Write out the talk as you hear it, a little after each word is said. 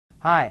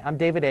Hi, I'm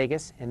David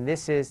Agus, and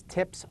this is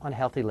Tips on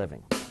Healthy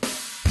Living.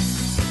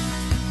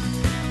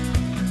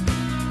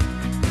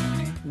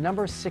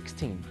 Number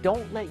 16,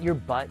 don't let your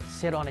butt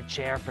sit on a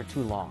chair for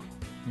too long.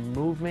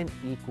 Movement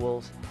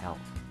equals health.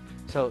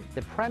 So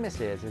the premise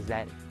is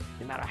that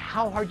no matter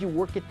how hard you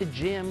work at the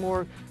gym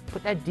or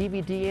put that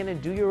DVD in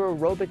and do your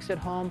aerobics at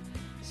home,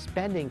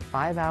 spending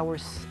 5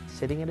 hours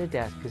sitting at a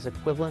desk is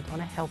equivalent on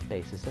a health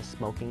basis to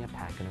smoking a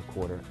pack and a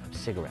quarter of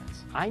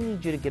cigarettes. I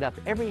need you to get up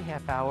every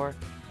half hour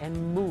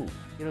and move.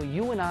 You know,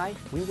 you and I,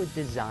 we were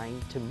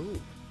designed to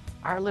move.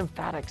 Our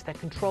lymphatics that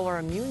control our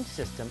immune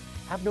system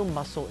have no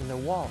muscle in their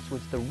walls, so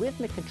it's the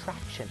rhythmic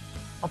contraction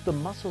of the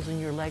muscles in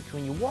your legs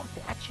when you walk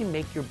that actually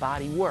make your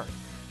body work.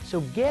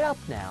 So get up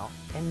now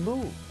and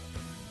move.